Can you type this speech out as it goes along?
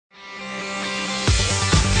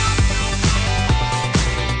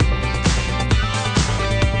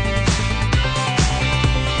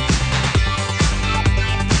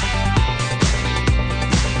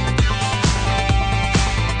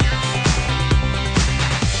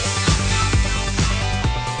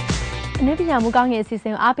အနုပညာမူကောင်းရဲ့အစီအစ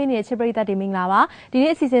ဉ်ကိုအားပေးနေတဲ့ချစ်ပရိသတ်တွေမင်္ဂလာပါဒီ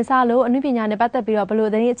နေ့အစီအစဉ်စလို့အနုပညာနဲ့ပတ်သက်ပြီးတော့ဘယ်လို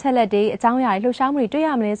သတင်းအချက်လက်တွေအကြောင်းအရာတွေလှုပ်ရှားမှုတွေတွေ့ရ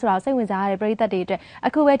မလဲဆိုတာကိုစိတ်ဝင်စားရတဲ့ပရိသတ်တွေအတွက်အ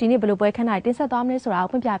ခုပဲဒီနေ့ဘယ်လိုပွဲခန်းတိုင်းတင်ဆက်သွားမလဲဆိုတာကို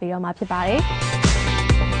ဖွင့်ပြပေးတော့မှာဖြစ်ပါတယ်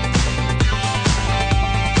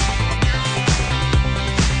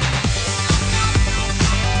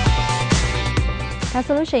ဒါ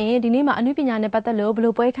ဆိုလို့ရှိရင်ဒီနေ့မှာအနုပညာနဲ့ပတ်သက်လို့ဘယ်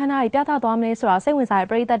လိုပွဲခန်းတိုင်းပြသသွားမလဲဆိုတာစိတ်ဝင်စားတဲ့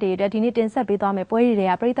ပရိသတ်တွေအတွက်ဒီနေ့တင်ဆက်ပေးသွားမယ်ပွဲတွေ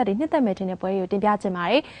ကပရိသတ်တွေနှစ်သက်မဲ့တင်တဲ့ပွဲတွေကိုတင်ပြချင်ပါ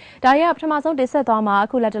တယ်။ဒါတွေကပထမဆုံးတင်ဆက်သွားမှာအ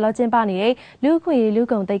ခုလက်တလောကျင်းပနေတဲ့လူခွေလူ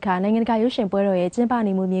ကုံတိတ်ခါနိုင်ငံတကာရုပ်ရှင်ပွဲတော်ရဲ့ကျင်းပ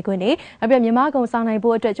နေမှုမြေခွန်းတွေအပြည့်မြန်မာကုံဆောင်နိုင်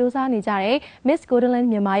ဖို့အတွက်စူးစမ်းနေကြတဲ့ Miss Goldenland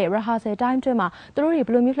မြန်မာရဲ့ rehearsal time တွင်မှာသူတို့တွေဘ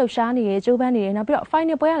ယ်လိုမျိုးလှုပ်ရှားနေရဲကြိုးပမ်းနေရဲနောက်ပြီးတော့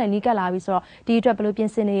final ပွဲရလည်းနီးကပ်လာပြီဆိုတော့ဒီအတွက်ဘယ်လိုပြင်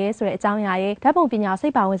ဆင်နေရဲဆိုတဲ့အကြောင်းအရာရဲ့ဓာတ်ပုံပညာစိ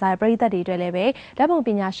တ်ပါဝင်စားတဲ့ပရိသတ်တွေအတွက်လည်းပဲဓာတ်ပုံပ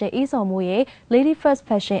ညာရှင်အေးစော်မိုးရဲ့ Lady First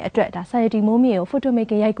Fashion အတွက်ဒါဆာရီတီမိုးမြေကို photo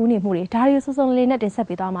making ရိုက်ကူးနေမှုတွေဒါတွေကိုစုံစုံလေးနဲ့တင်ဆက်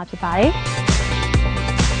ပေးသွားမှာဖြစ်ပါတယ်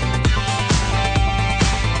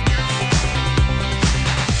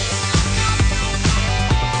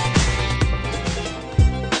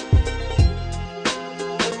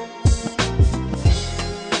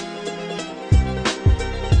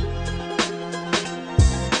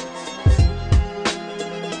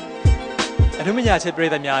အနုပညာချစ်ပရိ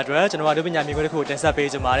သတ်များအတွက်ကျွန်တော်အနုပညာမြေခွန်းတစ်ခုတင်ဆက်ပေး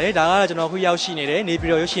ကြပါမယ်။ဒါကတော့ကျွန်တော်ခုရောက်ရှိနေတဲ့နေပြ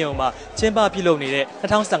ည်တော်ရုပ်ရှင်ရုံမှာကျင်းပပြုလုပ်နေတဲ့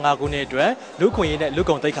2015ခုနှစ်အတွက်လူခွင့်ရေးနဲ့လူ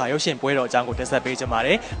ကုန်သိက္ခာရုပ်ရှင်ပွဲတော်အကြောင်းကိုတင်ဆက်ပေးကြပါမ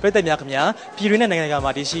ယ်။ပရိသတ်များခင်ဗျာပြည်တွင်းနဲ့နိုင်ငံတကာ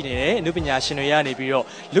မှာတည်ရှိနေတဲ့အနုပညာရှင်တွေကနေပြီးတော့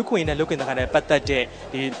လူခွင့်ရေးနဲ့လူကုန်သိက္ခာနဲ့ပတ်သက်တဲ့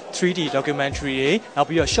ဒီ 3D documentary တွေနောက်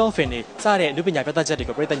ပြီးတော့ short film တွေစတဲ့အနုပညာပြသချက်တွေ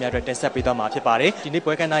ကိုပရိသတ်များအတွက်တင်ဆက်ပေးသွားမှာဖြစ်ပါတယ်။ဒီနေ့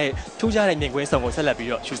ပွဲကန်းရဲ့ထူးခြားတဲ့မြင်ကွင်းဆောင်ကိုဆက်လက်ပြီး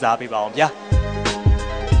တော့ရှုစားပေးပါအောင်ဗျာ။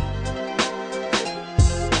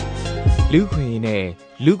လူခွင့်နဲ့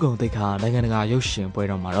လူကုန်သိက္ခာနိုင်ငံတကာရုပ်ရှင်ပွဲ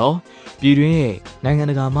တော်မှာတော့ပြည်တွင်းရဲ့နိုင်ငံ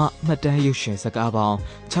တကာမှမှတ်တမ်းရုပ်ရှင်ဇာတ်ကားပေါင်း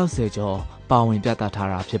60ကျော်ပါဝင်ပြသထား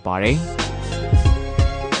တာဖြစ်ပါတယ်။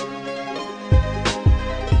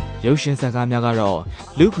ရုပ်ရှင်ဇာတ်ကားများကတော့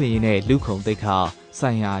လူခွင့်နဲ့လူကုန်သိက္ခာ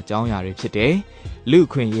ဆိုင်ရာအကြောင်းအရာတွေဖြစ်တဲ့လူ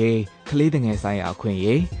ခွင့်ရေးကလေးငယ်ဆိုင်ရာအခွင့်အ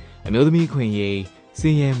ရေးအမျိုးသမီးခွင့်ရေးစ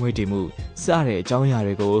ည်ရဲမွေးတည်မှုစတဲ့အကြောင်းအရာ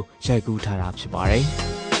တွေကိုရိုက်ကူးထားတာဖြစ်ပါတယ်။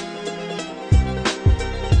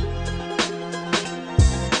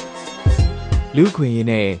လူခွင့်ရေး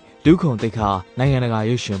နဲ့လူခုံသိက္ခာနိုင်ငံတကာ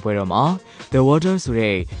ရုပ်ရှင်ပွဲတော်မှာ The Water ဆို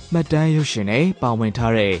တဲ့မှတ်တမ်းရုပ်ရှင်နဲ့ပါဝင်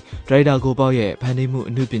ထားတဲ့ဒရိုက်တာကိုပေါ့ရဲ့ဖန်တီးမှု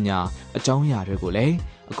အမှုပညာအကြောင်းအရာတွေကိုလည်း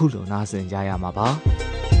အခုလိုနားဆင်ကြရမှာပါ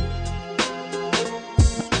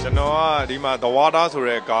ကျွန်တော်ကဒီမှာ The Water ဆို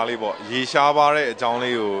တဲ့ကားလေးပေါ့ရေရှားပါတဲ့အကြောင်း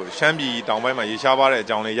လေးကိုရှမ်းပြည်တောင်ပိုင်းမှာရေရှားပါတဲ့အ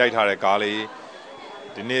ကြောင်းလေးရိုက်ထားတဲ့ကားလေး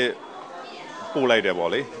ဒီနေ့ပို့လိုက်တယ်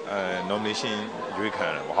ပေါ့လေnomination ရွေးခံရ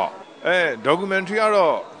တယ်ပေါ့ဟုတ်documentary က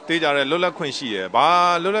တော့တေးကြတဲ့လွတ်လပ်ခွင့်ရှိတယ်။ဘာ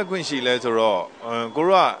လွတ်လပ်ခွင့်ရှိလဲဆိုတော့ကို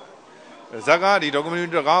တို့ကဇာတ်ကားဒီ documentary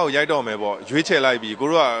တကားကိုရိုက်တော့မယ်ပေါ့ရွေးချယ်လိုက်ပြီးကို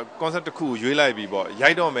တို့က concept တစ်ခုကိုရွေးလိုက်ပြီးပေါ့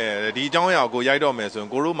ရိုက်တော့မယ်ဒီအကြောင်းအရာကိုရိုက်တော့မယ်ဆိုရ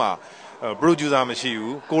င်ကိုတို့မှာ producer မရှိ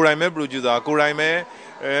ဘူးကိုယ်တိုင်ပဲ producer ကိုယ်တိုင်ပဲ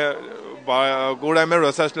ကိုယ်တိုင်ပဲ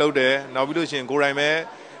research လုပ်တယ်နောက်ပြီးလို့ရှိရင်ကိုယ်တိုင်ပဲ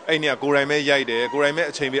အဲ့နေကကိုယ်တိုင်ပဲရိုက်တယ်ကိုယ်တိုင်ပဲ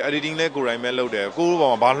အချိန်ပေး editing လဲကိုယ်တိုင်ပဲလုပ်တယ်ကိုယ်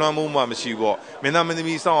ဘောမှာဘာလွှမ်းမိုးမှမရှိဘူးပေါ့မင်းသားမင်းသ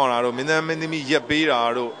မီးစောင့်အောင်တာတို့မင်းသားမင်းသမီးရက်ပေးတာ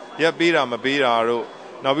တို့ရက်ပေးတာမပေးတာတို့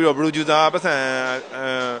နောက်ပြီးတော့ producer ပတ်စံ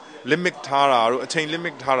limit ထားတာတို့အချိန်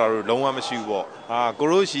limit ထားတာတို့လုံးဝမရှိဘူးပေါ့ကို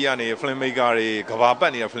ရိုရှီကနေ film maker တွေကဘာပ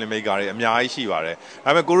တ်နေတဲ့ film maker တွေအများကြီးရှိပါတယ်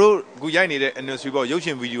ဒါပေမဲ့ကိုရိုအခုရိုက်နေတဲ့ industry ပေါ့ရုပ်ရှ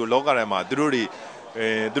င်ဗီဒီယိုလောကထဲမှာသူတို့တွေ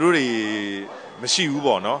မရှိဘူး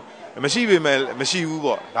ပေါ့နော်မရှိပေမဲ့မရှိဘူး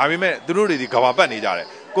ပေါ့ဒါပေမဲ့သူတို့တွေကဘာပတ်နေကြတယ်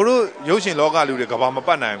ကိုတို့ရုပ်ရှင်လောကလူတွေကဘာမပ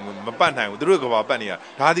တ်နိုင်ဘူးသူတို့ကဘာပတ်နေတာ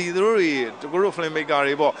ဒါဒီသူတို့တွေကိုတို့ film maker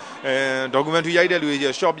တွေပေါ့documentary ရိုက်တဲ့လူတွေရှိတ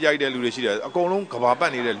ယ် short ရိုက်တဲ့လူတွေရှိတယ်အကုန်လုံးကဘာပ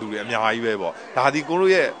တ်နေတဲ့လူတွေအများကြီးပဲပေါ့ဒါဒီကို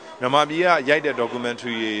တို့ရဲ့မြန်မာပြည်ကရိုက်တဲ့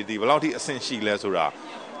documentary တွေဘယ်လောက်ထိအဆင့်ရှိလဲဆိုတာ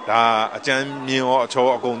ဒါအကြမ်းမြင်ရောအချော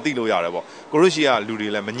အကုန်သိလို့ရတယ်ပေါ့ကိုတို့ရှိကလူတွေ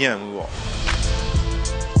လည်းမညံ့ဘူးပေါ့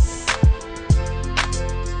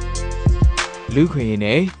လူခွင့်ရေး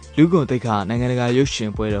နဲ့လူကုန်သိက္ခာနိုင်ငံတကာရုပ်ရှ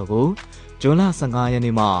င်ပွဲတော်ကိုဇွန်လ15ရက်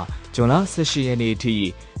နေ့မှဇွန်လ18ရက်နေ့အထိ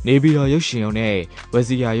နေပြည်တော်ရုပ်ရှင်ရုံနဲ့ဝက်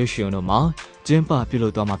စီယာရုပ်ရှင်ရုံတို့မှာကျင်းပပြုလု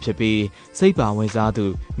ပ်သွားမှာဖြစ်ပြီးစိတ်ပါဝင်စားသူ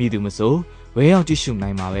မိသူမဆိုဝဲရောက်ကြည့်ရှု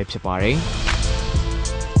နိုင်မှာပဲဖြစ်ပါတယ်။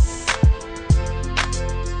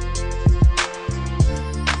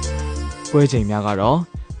ပွဲချိန်များကတော့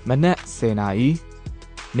မနက်10:00နာရီ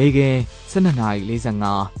နေ့က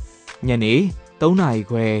12:45ညနေ3:00နာရီ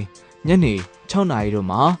ခွဲညနေ6:00နာရီတို့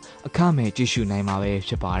မှာအခမဲ့ကြည့်ရှုနိုင်မှာပဲ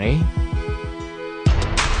ဖြစ်ပါတယ်။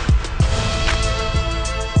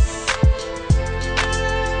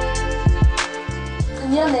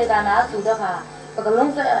ညနေတာနာသူတော့ကပက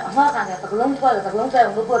လုံးဆက်အမှားခံတယ်ပကလုံးထွက်တယ်ပကလုံးဆက်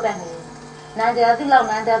အောင်လုပ်ပေါ်တယ်နာကြတိလောက်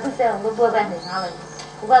နာကြသူဆက်အောင်လုပ်ပေါ်တယ်နားလေ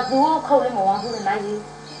ဘုကသူခုတ်လေးမဝမ်းဘူးလေနိုင်ကြီး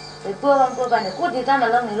ပေါ်တယ်ကိုဒီကမ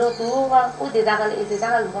လုံးနေလို့သူကကိုဒီကလည်းအေးဒီက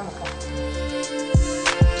လည်းလူကမခေါ်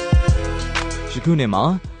ခုနှစ်မှာ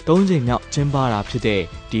3 ချိန်မြောက်ကျင်းပတာဖြစ်တဲ့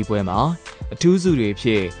ဒီပွဲမှာအထူးစုတွေဖြ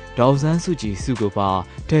စ်ဒေါ်စန်းစုကြည်စုကိုပါ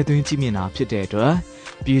ထည့်သွင်းကြည့်မြင်တာဖြစ်တဲ့အတွက်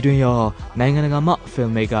ပြည်တွင်းရောနိုင်ငံတကာမှဖီ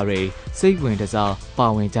လ်မေးကာတွေစိတ်ဝင်တစားပါ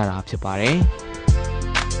ဝင်ကြတာဖြစ်ပါတယ်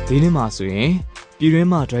။ဒီနေ့မှာဆိုရင်ပြည်တွင်း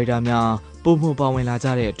မှဒရိုက်တာများပုံမှန်ပါဝင်လာကြ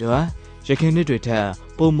တဲ့အတွက်ရခိုင်နှစ်တွေထက်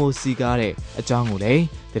ပုံမစီကားတဲ့အကြောင်းကိုလည်း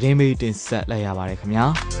သတင်းမေးတင်ဆက်လိုက်ရပါတယ်ခင်ဗျာ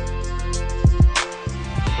။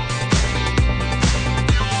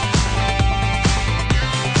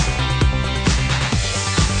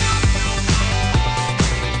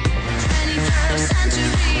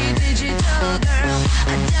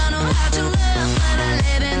 I don't know how to love, but I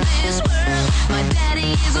live in this world. My daddy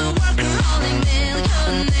is a worker holding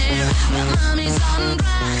millionaire. My mommy's on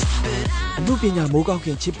drugs, but I အမှုပညာမိုးကောင်းခ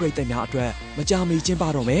င်ချစ်ပရိသတ်များအတွက်မကြာမီကျင်းပ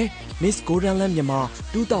တော့မယ် Miss Golden Land မြန်မာ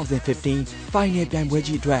2015 Final ပြိုင်ပွဲ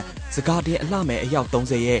ကြီးအတွက်စကားတင်အလှမယ်အယောက်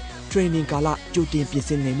30ရဲ့ training ကာလကြိုတင်ပြင်ဆ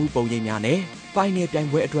င်နေမှုပုံရိပ်များနဲ့ Final ပြိုင်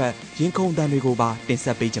ပွဲအတွက်ရင်ခုန်တန်းတွေကိုပါတင်ဆ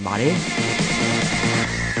က်ပေးကြပါတယ်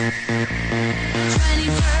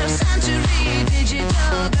 21st century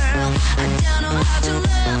digital girl. I don't know how to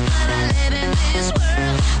love, but I live in this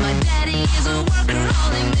world. My daddy is a worker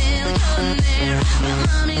holding millionaire. My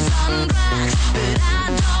mommy's on drugs, but I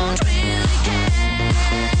don't really care.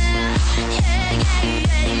 Yeah, yeah,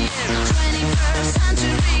 yeah. 21st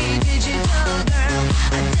century digital girl.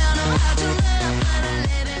 I don't know how to love, but I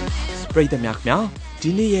live in this world. ပရိသတ်များခင်ဗျာ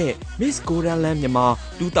ဒီနေ့ရဲ့ Miss Golden Land မြန်မာ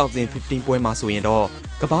2015ပွဲမှာဆိုရင်တော့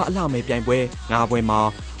ကမ္ဘာအလှမယ်ပြိုင်ပွဲ9ပွဲမှာ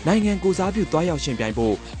နိုင်ငံကိုစားပြုသွားရောက်ရှင်ပြိုင်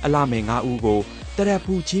ဖို့အလှမယ်9ဦးကိုတရက်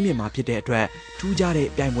ဖူးချင်းမြင်မှာဖြစ်တဲ့အတွက်ထူးခြားတဲ့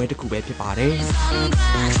ပြိုင်ပွဲတစ်ခုပဲဖြစ်ပါတယ်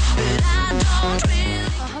ဟု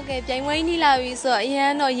တ်ကဲ့ပြိုင်ပွဲကြီးလာပြီဆိုတော့အရ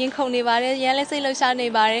န်တော့ရင်ခုန်နေပါတယ်ရန်လည်းစိတ်လှုပ်ရှားနေ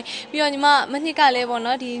ပါတယ်ပြီးတော့ညီမမနှစ်ကလည်းပေါ့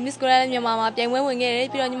နော်ဒီ Miss Golden မြန်မာမှာပြိုင်ပွဲဝင်ခဲ့တယ်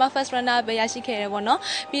ပြီးတော့ညီမ first runner ပဲရရှိခဲ့တယ်ပေါ့နော်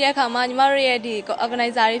ပြီးတဲ့အခါမှာညီမတို့ရဲ့ဒီ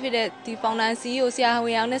organizer တွေဖြစ်တဲ့ဒီ founder CEO ဆရာ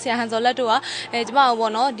ဝေအောင်နဲ့ဆရာဟန်ဇော်လက်တို့ကညီမကို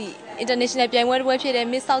ပေါ့နော်ဒီ international ပြိုင်ပွဲတစ်ပွဲဖြစ်တဲ့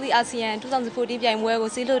Miss Southeast ASEAN 2014ပြိုင်ပွဲကို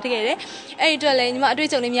စီးလို့ခဲ့တယ်အဲ့ဒီအတွက်လည်းညီမအတွေ့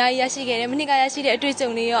အကြုံတွေအများကြီးရရှိခဲ့တယ်မနှစ်ကရရှိတဲ့အတွေ့အကြုံ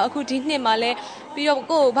တွေရောအခုဒီနှစ်မှာလည်းပြီးတော့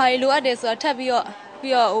ကိုယ်ဘာတွေလိုအပ်တယ်ဆိုတာထပ်ပြီးတော့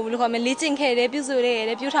ဟိုဘယ်လိုခေါ်မလဲလေ့ကျင့်ခဲ့တယ်ပြုစုခဲ့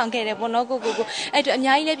တယ်ပြုထောင်ခဲ့တယ်ပေါ့နော်ကိုအဲ့အတွက်အ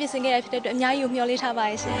များကြီးလည်းပြင်ဆင်ခဲ့ရဖြစ်တဲ့အတွက်အများကြီးကိုမျှော်လင့်ထားပါ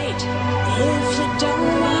ရဲ့ရှင် If you don't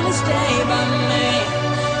wanna stay by me,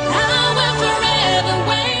 I will forever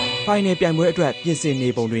wait. Final ပြိုင်ပွဲအတွက်ပြင်ဆင်နေ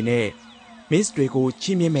ပုံတွေနဲ့ Miss တွေကို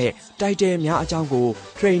ချီးမြှင့်မဲ့တိုက်တယ်များအကြောင်းကို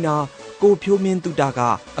trainer ကိုဖြိုးမင်းတုတက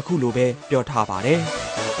အခုလိုပဲပြောထားပါတယ်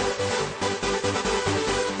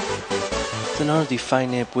ကျွန်တော်တို့ဒီ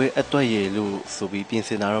final ပွဲအတွက်ရည်လို့ဆိုပြီးပြင်ဆ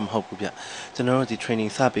င်တာတော့မဟုတ်ဘူးဗျကျွန်တော်တို့ဒီ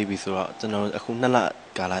training စပေးပြီဆိုတော့ကျွန်တော်အခု2လ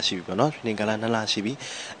ကာလရှိပြီပေါ့နော် training ကာလ2လရှိပြီ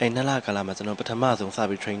အဲ2လကာလမှာကျွန်တော်ပထမဆုံးစ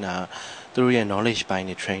ပြီး trainer သူတို့ရဲ့ knowledge ပိုင်း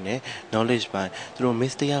နဲ့ train တယ် knowledge ပိုင်းသူတို့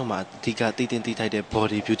miss တယောက်မှာအဓိကတည်တင်တည်ထိုက်တဲ့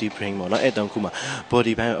body beauty brain ပေါ့နော်အဲ့တုန်းကမှ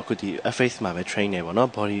body ဘိုင်းအခုဒီ face မှာပဲ train တယ်ပေါ့နော်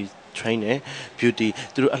body train နဲ့ beauty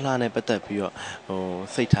သူတို့အလှနဲ့ပတ်သက်ပြီးတော့ဟို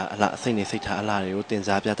စိတ်ထားအလှစိတ်နေစိတ်ထားအလှတွေကိုတင်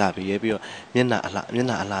စားပြသပေးရပြီးတော့မျက်နှာအ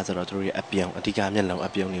လှဆိုတော့သူတို့ရဲ့အပြုံအဓိကမျက်လုံးအ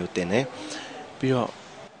ပြုံတွေကိုတင်တယ်ပြီးတော့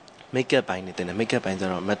makeup ပိုင်းနေတင်တယ် makeup ပိုင်းဆို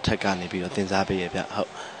တော့ matte ကနေပြီးတော့တင်စားပေးရဗျဟုတ်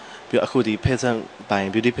ပြီးတော့အခုဒီ fashion ပိုင်း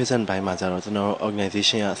beauty fashion ပိုင်းမှာကျတော့ကျွန်တော်တို့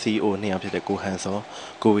organization က CEO နှစ်ယောက်ဖြစ်တဲ့ကိုဟန်စော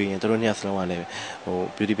ကိုဝေရင်တို့နှစ်ယောက်စလုံးကလည်းဟို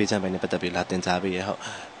beauty fashion ပိုင်းနဲ့ပတ်သက်ပြီးလာတင်စားပေးရဟုတ်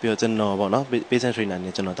ပြီးတော့ကျွန်တော်ပေါ့နော် fashion trainer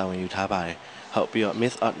နဲ့ကျွန်တော်တာဝန်ယူထားပါတယ်ဟုတ်ပြီးတော့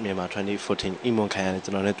Miss Art မြန်မာ2014 Imon ခိုင်ရတယ်ကျွ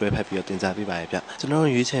န်တော်လည်းတွဲဖက်ပြီးတော့တင်စားပေးပါရဗျကျွန်တော်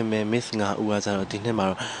ရွေးချယ်မဲ့ Miss 5ဦးကကျတော့ဒီနှစ်မှာ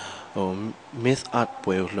တော့ဟို Miss Art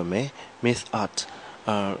ပွဲကိုလွှတ်မယ် Miss Art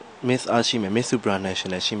Miss Art ရှိမယ် Miss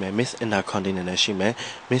Supranational ရှိမယ် Miss Intercontinental ရှိမယ်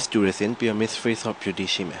Miss Tourism ပြီးတော့ Miss Face of Beauty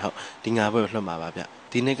ရှိမယ်ဟုတ်ဒီ5ပွဲကိုလွှတ်မှာပါဗျ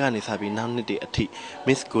ဒီနေ့ကနေစပြီးနောက်နှစ်တည်းအထိ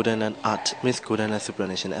Miss Golden and Art Miss Golden and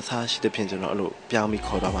Supranational အစားရှိတဲ့ပြင်ကျွန်တော်အဲ့လိုပြောင်းပြီး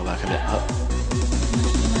ခေါ်တော့မှာပါခင်ဗျဟုတ်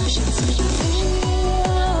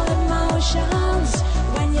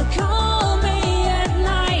When you call me at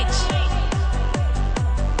night,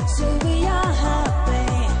 so we are happy.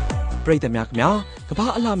 ပရိသတ်များခင်ဗျာကမ္ဘာ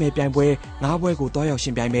အလှမယ်ပြိုင်ပွဲ9ပွဲကိုတွားရောက်ရှ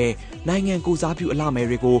င်ပြိုင်မဲ့နိုင်ငံကိုစားပြုအလှမယ်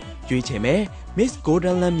တွေကိုရွေးချယ်မဲ့ Miss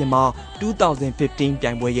Golden Land မြန်မာ2015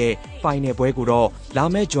ပြိုင်ပွဲရဲ့ final ပွဲကိုတော့လာ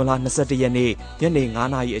မယ့်ဇွန်လ21ရက်နေ့ညနေ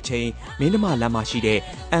9:00နာရီအချိန်မင်းနှမလမ်းမှာရှိတဲ့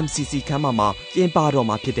MCC ခန်းမမှာကျင်းပတော့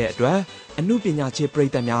မှာဖြစ်တဲ့အတွက်အမှုပညာချစ်ပရိ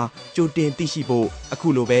သတ်များကြိုတင်သိရှိဖို့အခု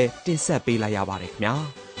လိုပဲတင်ဆက်ပေးလိုက်ရပါတယ်ခင်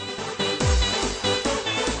ဗျာ